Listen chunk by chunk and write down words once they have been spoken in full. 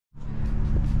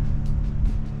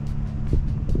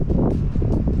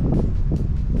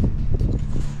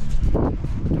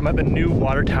at the new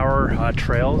Water Tower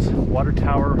Trails, Water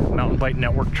Tower MTB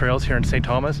Network Trails here in St.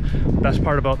 Thomas. Best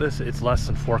part about this, it's less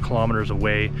than 4 kilometers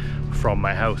away from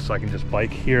my house, so I can just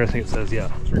bike here. I think it says, yeah,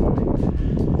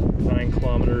 9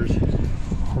 kilometers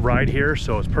ride here,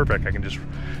 so it's perfect. I can just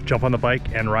jump on the bike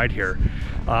and ride here.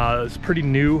 It's pretty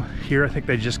new here. I think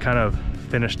they just kind of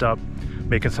finished up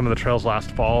making some of the trails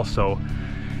last fall, so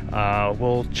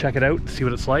we'll check it out, see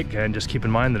what it's like, and just keep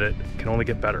in mind that it can only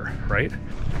get better, right?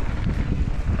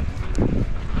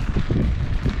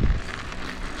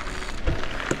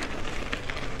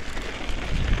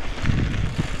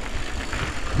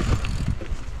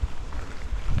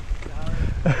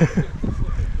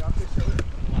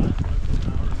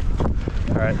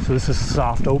 Alright, so this is a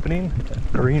soft opening,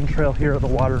 green trail here at the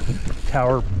Water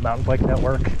Tower MTB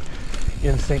Network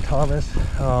in St. Thomas.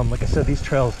 Like I said, these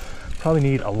trails probably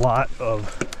need a lot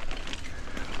of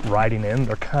riding in.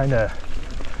 They're kind of,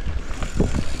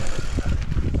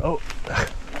 a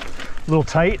little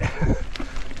tight.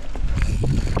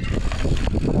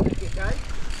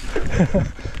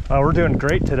 We're doing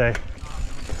great today.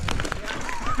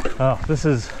 Oh, this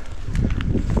is,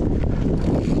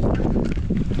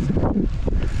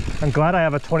 I'm glad I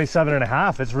have a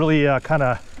 27.5. It's really kind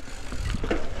of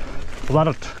a lot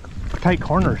of tight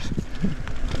corners.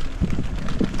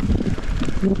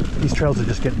 These trails will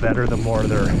just get better the more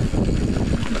they're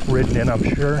ridden in, I'm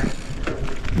sure.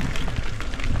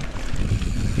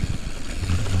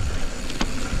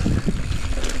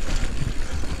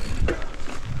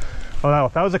 Oh,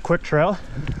 that was a quick trail.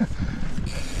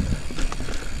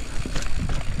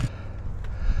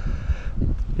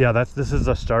 Yeah, this is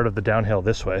the start of the downhill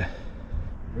this way.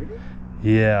 Really?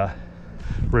 Yeah.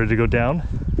 Ready to go down?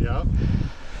 Yeah. Are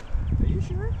you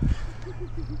sure?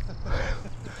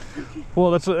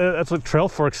 Well, that's what Trail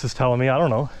Forks is telling me. I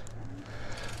don't know.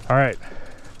 All right.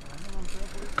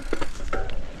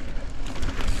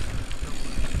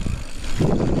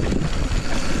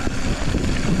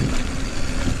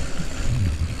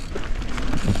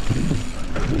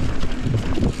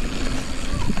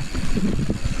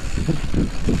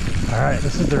 All right,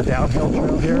 this is their downhill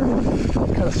trail here.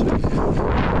 Kind of sweet.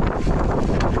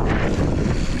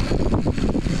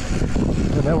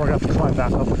 And then we're gonna have to climb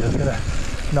back up, which is gonna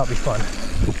not be fun.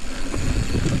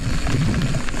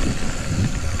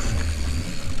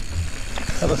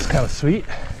 That looks kind of sweet.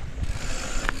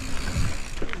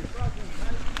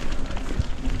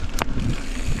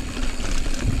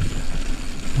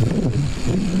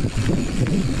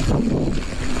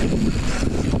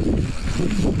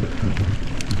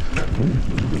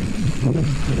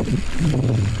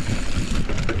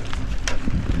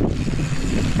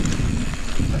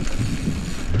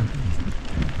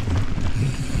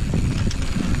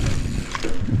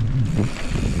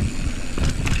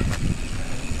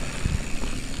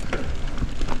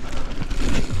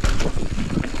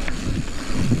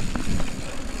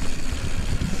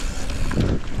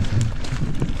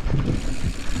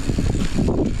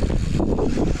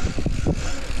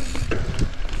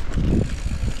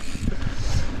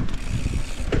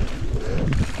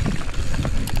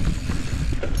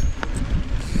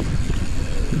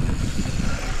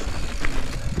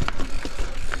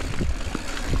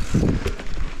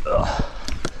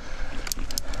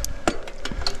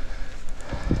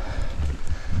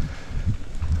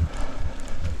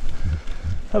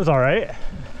 That was all right.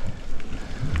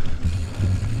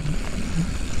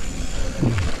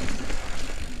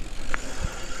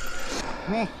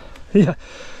 Meh. Yeah,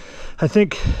 I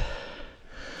think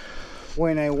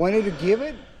when I wanted to give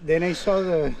it, then I saw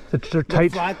the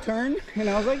tight flat turn, and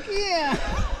I was like, yeah.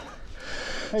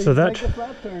 So that like the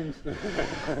flat turns.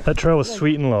 that trail was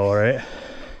sweet and low, right?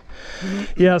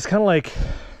 Yeah, it's kind of like,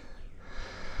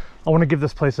 I want to give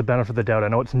this place the benefit of the doubt. I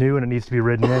know it's new and it needs to be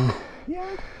ridden in. Yeah.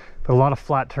 But a lot of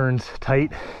flat turns,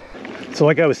 tight. So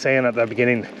like I was saying at the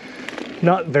beginning,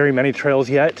 not very many trails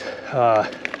yet,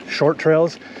 short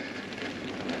trails.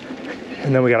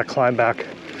 And then we got to climb back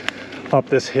up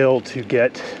this hill to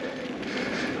get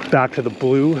back to the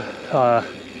blue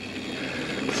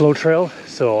flow trail.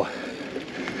 So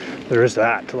there is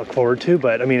that to look forward to,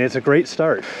 but I mean, it's a great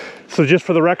start. So just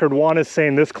for the record, Juan is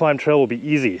saying this climb trail will be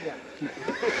easy. Yeah.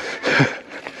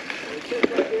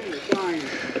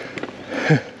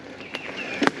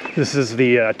 This is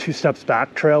the 2 steps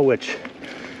back trail, which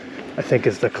I think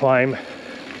is the climb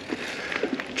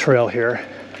trail here.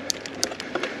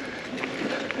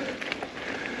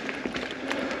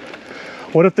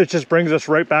 What if this just brings us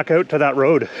right back out to that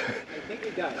road? I think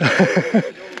it does.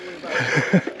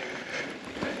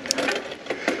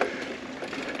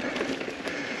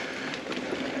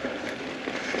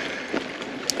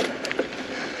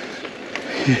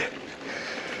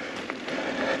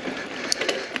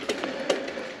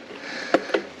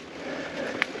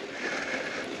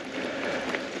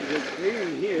 it's clear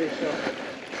in here, so.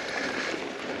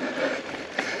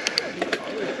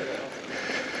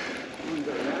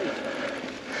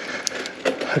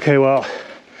 Okay, well,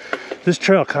 this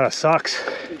trail kind of sucks.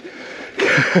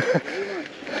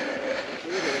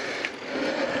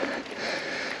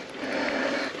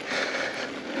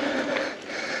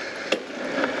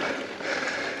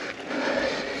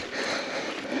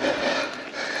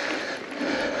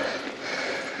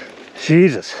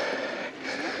 Jesus.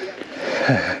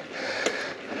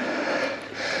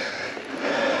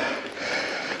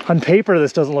 On paper,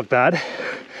 this doesn't look bad.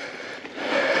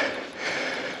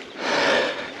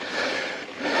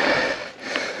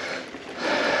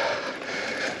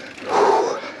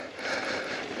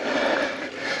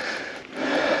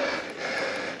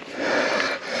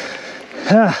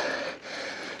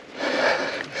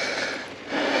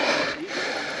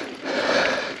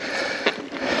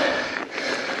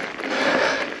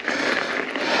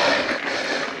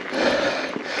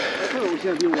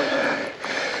 Gonna be what?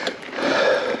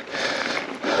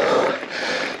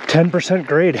 10%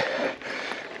 grade.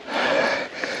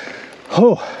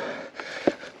 Oh.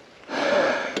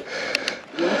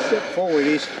 One step forward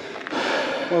is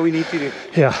what we need to do.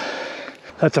 Yeah,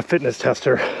 that's a fitness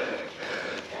tester.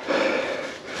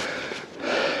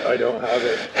 I don't have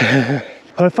it.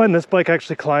 I find this bike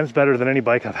actually climbs better than any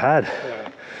bike I've had.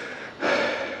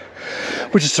 Yeah.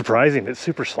 Which is surprising, it's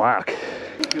super slack.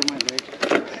 Feel my legs.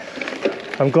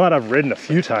 I'm glad I've ridden a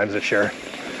few times this year.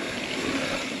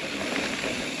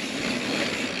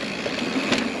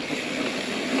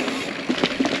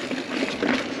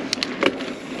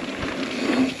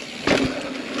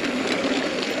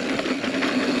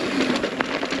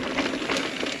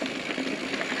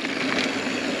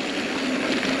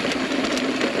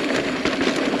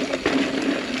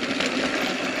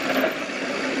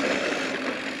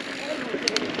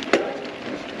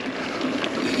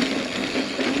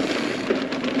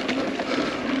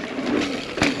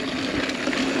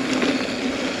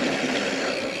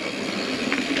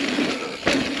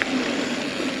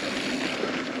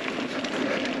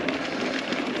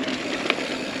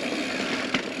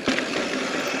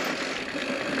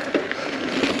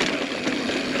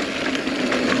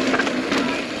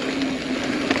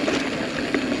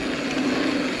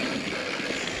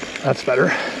 That's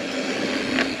better.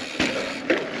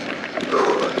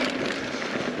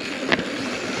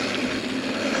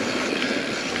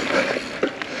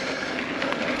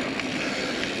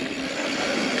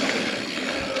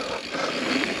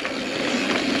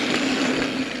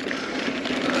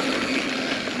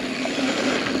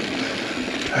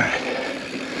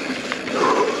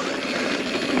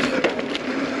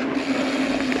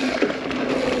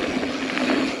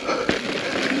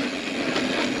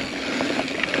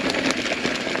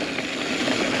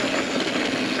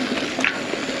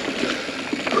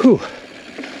 Whew.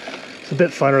 It's a bit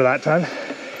funner that time.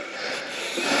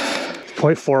 It's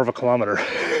 0.4 of a kilometer.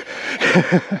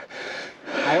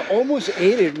 I almost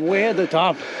ate it way at the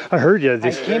top. I heard you.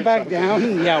 I came back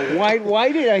down. Yeah,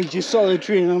 why did I just saw the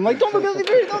tree? And I'm like, don't look at the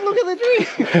tree, don't look at the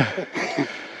tree.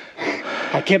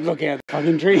 I kept looking at the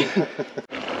fucking tree.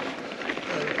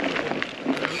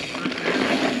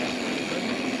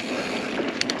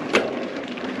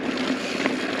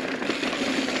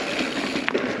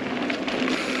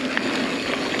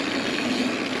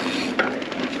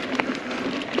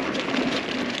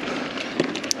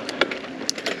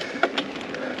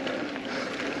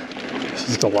 This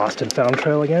is the Lost and Found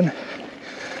trail again.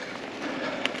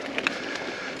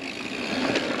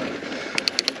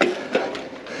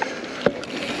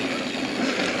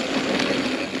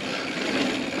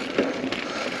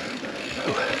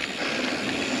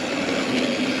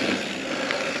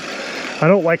 I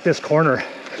don't like this corner.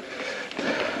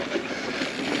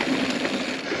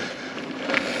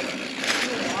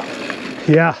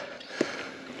 Yeah.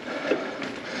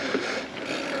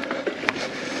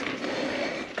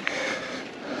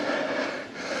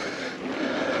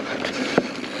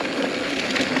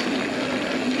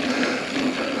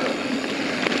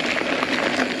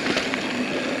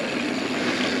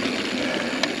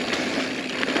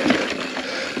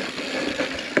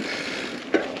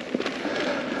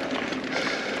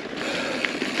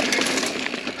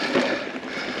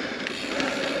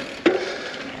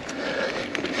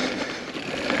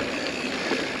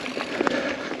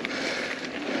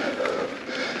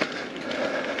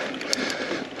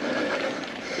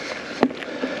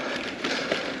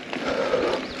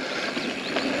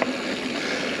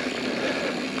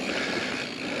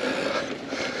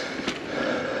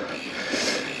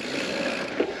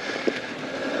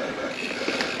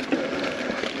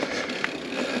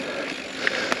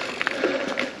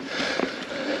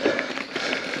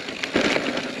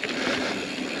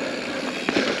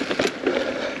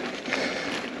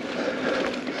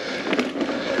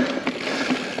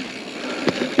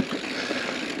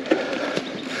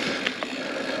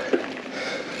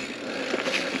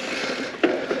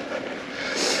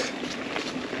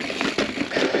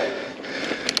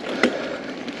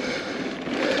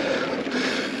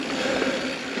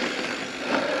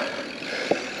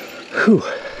 Whew.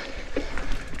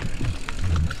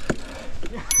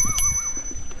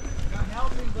 Not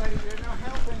helping, buddy. You're not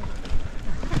helping.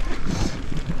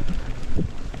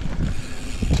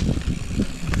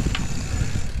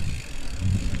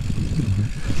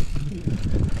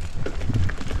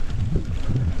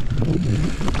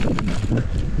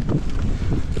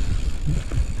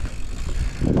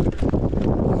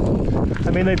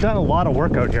 I mean, they've done a lot of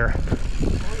work out here.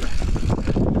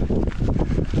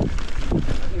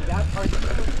 That part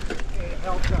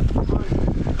helped us.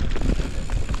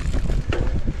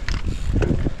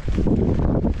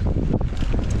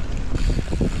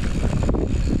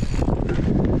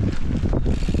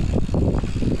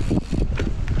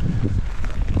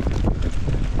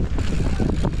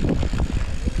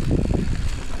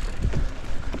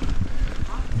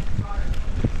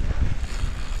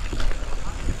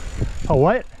 Oh,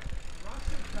 what?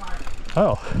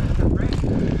 Oh.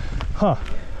 Huh.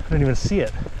 I didn't even see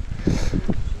it.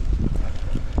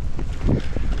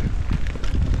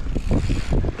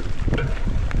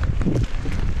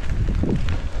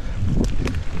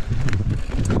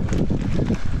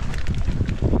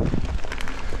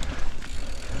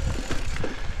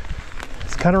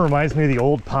 This kind of reminds me of the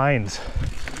old pines,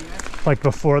 like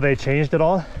before they changed it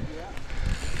all.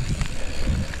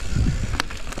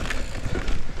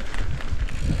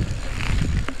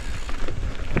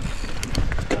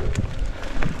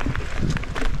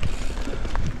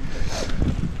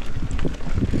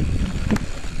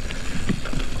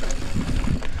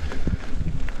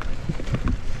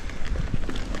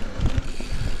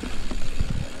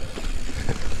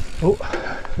 Oh.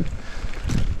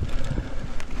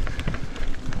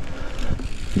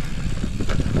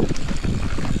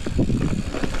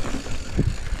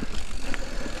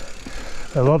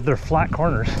 I love their flat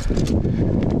corners.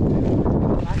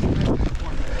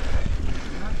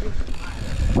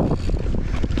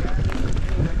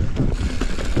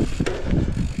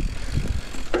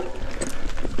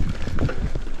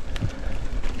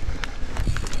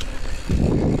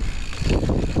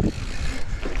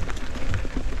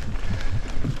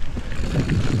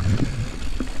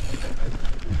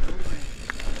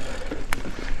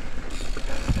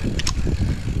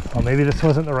 Well, maybe this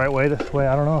wasn't the right way this way,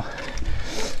 I don't know.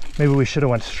 Maybe we should have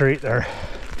went straight there.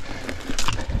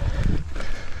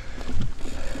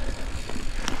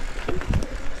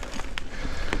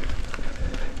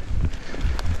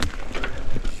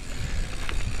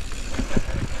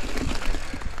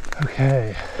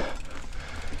 Okay.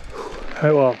 All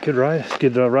right, well, good ride.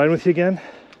 Good riding with you again.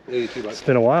 Yeah, you too, bud. It's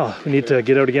been a while. We need to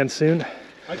get out again soon.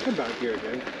 I'd come back here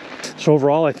again. So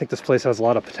overall, I think this place has a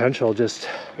lot of potential. Just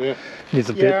needs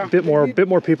a bit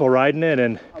more people riding it,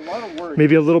 and A lot of work.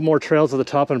 maybe a little more trails at the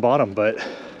top and bottom. But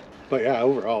yeah,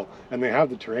 overall, and they have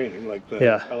the terrain, like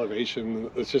the elevation.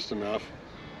 It's just enough.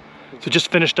 So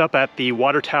just finished up at the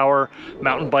Water Tower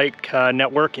Mountain Bike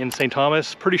Network in St.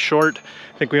 Thomas. Pretty short.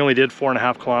 I think we only did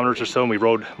 4.5 kilometers or so, and we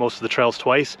rode most of the trails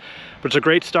twice. But it's a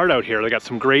great start out here. They got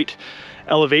some great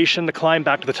elevation. The climb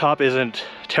back to the top isn't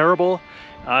terrible.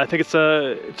 I think it's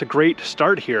a great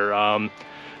start here. I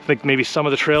think maybe some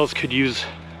of the trails could use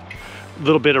a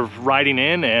little bit of riding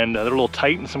in, and they're a little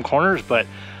tight in some corners, but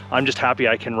I'm just happy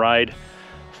I can ride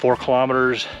 4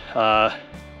 kilometers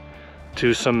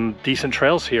to some decent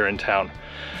trails here in town.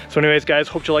 So anyways, guys,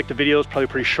 hope you liked the video. It's probably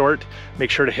pretty short. Make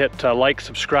sure to hit like,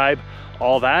 subscribe,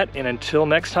 all that. And until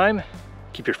next time,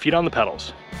 keep your feet on the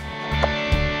pedals.